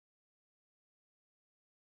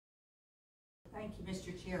Thank you,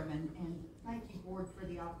 Mr. Chairman, and thank you, Board, for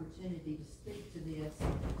the opportunity to speak to this.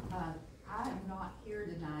 I am not here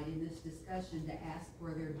tonight in this discussion to ask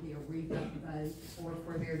for there to be a revote vote or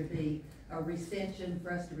for there to be a rescission,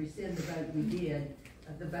 for us to rescind the vote we did.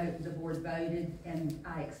 The board voted, and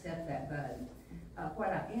I accept that vote. What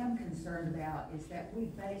I am concerned about is that we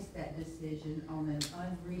based that decision on an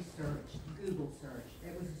unresearched Google search.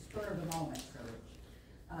 It was a spur-of-the-moment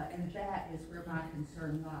search, and that is where my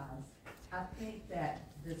concern lies. I think that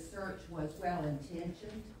the search was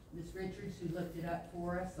well-intentioned. Ms. Richards, who looked it up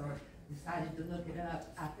for us, or decided to look it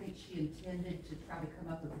up, I think she intended to try to come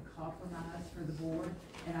up with a compromise for the board,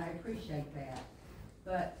 and I appreciate that.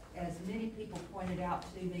 But as many people pointed out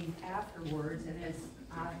to me afterwards, and as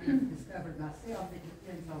I've discovered myself, it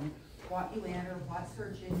depends on what you enter, what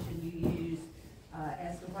search engine you use,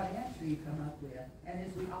 as to what answer you come up with. And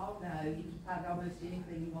as we all know, you can find almost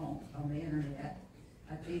anything you want on the internet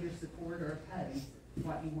to either support or oppose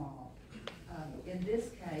what you want. In this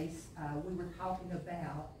case, we were talking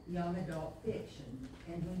about young adult fiction,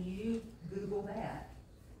 and when you Google that,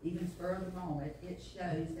 even spur of the moment, it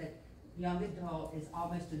shows that young adult is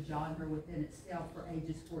almost a genre within itself for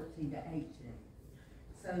ages 14 to 18.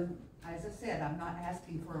 So, as I said, I'm not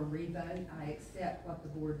asking for a revote. I accept what the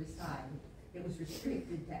board decided. It was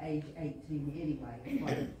restricted to age 18 anyway, is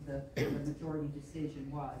what the majority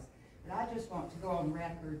decision was. But I just want to go on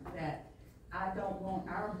record that I don't want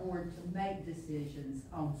our board to make decisions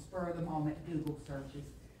on spur-of-the-moment Google searches.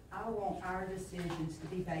 I want our decisions to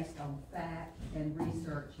be based on fact and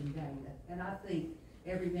research and data. And I think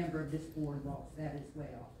every member of this board wants that as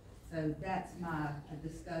well. So that's my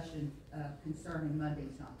discussion concerning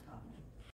Monday's not